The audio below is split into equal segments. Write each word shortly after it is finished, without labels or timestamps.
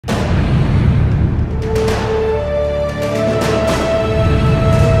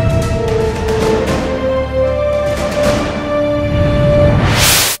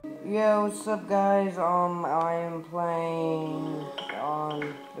up, guys? I am playing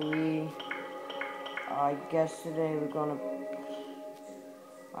on the Wii. I guess today we're gonna.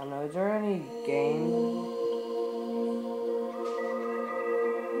 I don't know. Is there any games?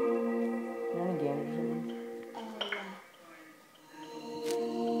 Is there any games or something?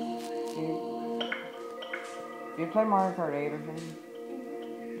 Do you play Mario Kart 8 or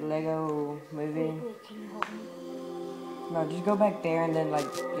something? Lego movie? No, just go back there and then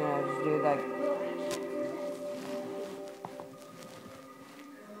just do like.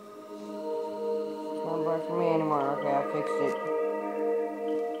 It's not work for me anymore. Okay, I fixed it.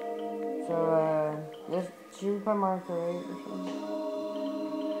 So, should we play Mario Kart 8 or something?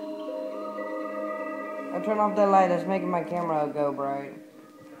 I turn off that light that's making my camera go bright.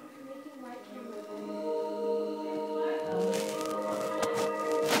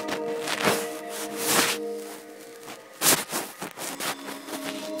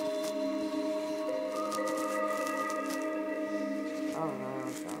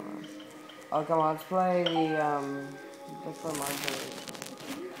 Oh, come on, let's play Mario Kart 8.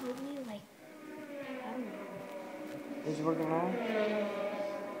 You told me, like, I don't know. Is it working now?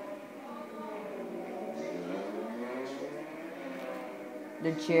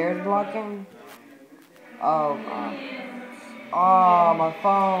 The chair's blocking? Oh, oh, my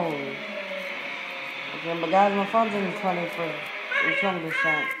phone. Okay, but guys, my phone's in 20%.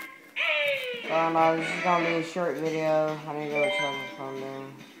 So, no, this is gonna be a short video. I need to go charge my phone now.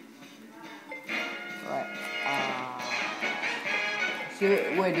 Right.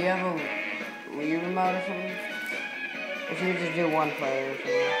 Wait, do you have a Wii remote or something? Or should we just do one player or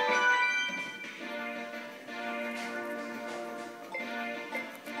something?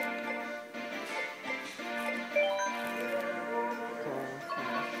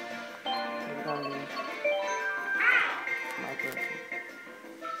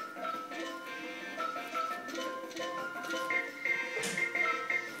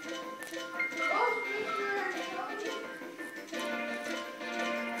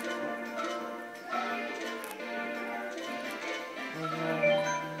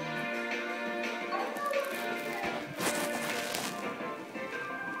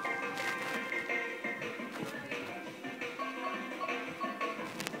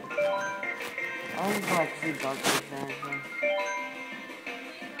 I don't feel like see darkness there.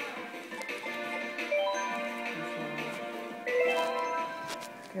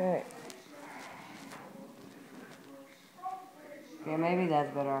 Okay. Okay, maybe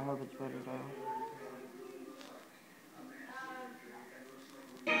that's better. I hope it's better though.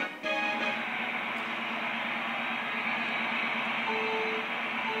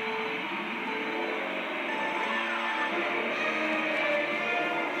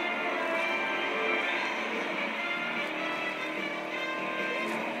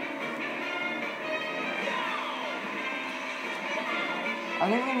 I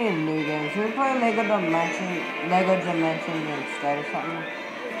think we need a new game. Should we play Lego Dimensions instead or something?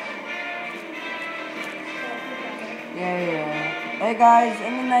 Yeah. Hey guys,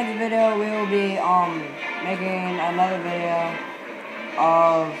 in the next video we will be making another video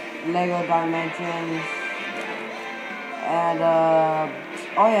of Lego Dimensions. And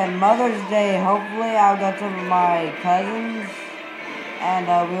oh yeah, Mother's Day, hopefully I'll go to my cousins and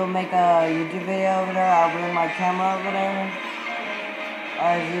we'll make a YouTube video over there. I'll bring my camera over there.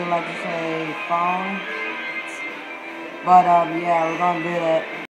 As you like to say, phone. But, yeah, we're gonna do that.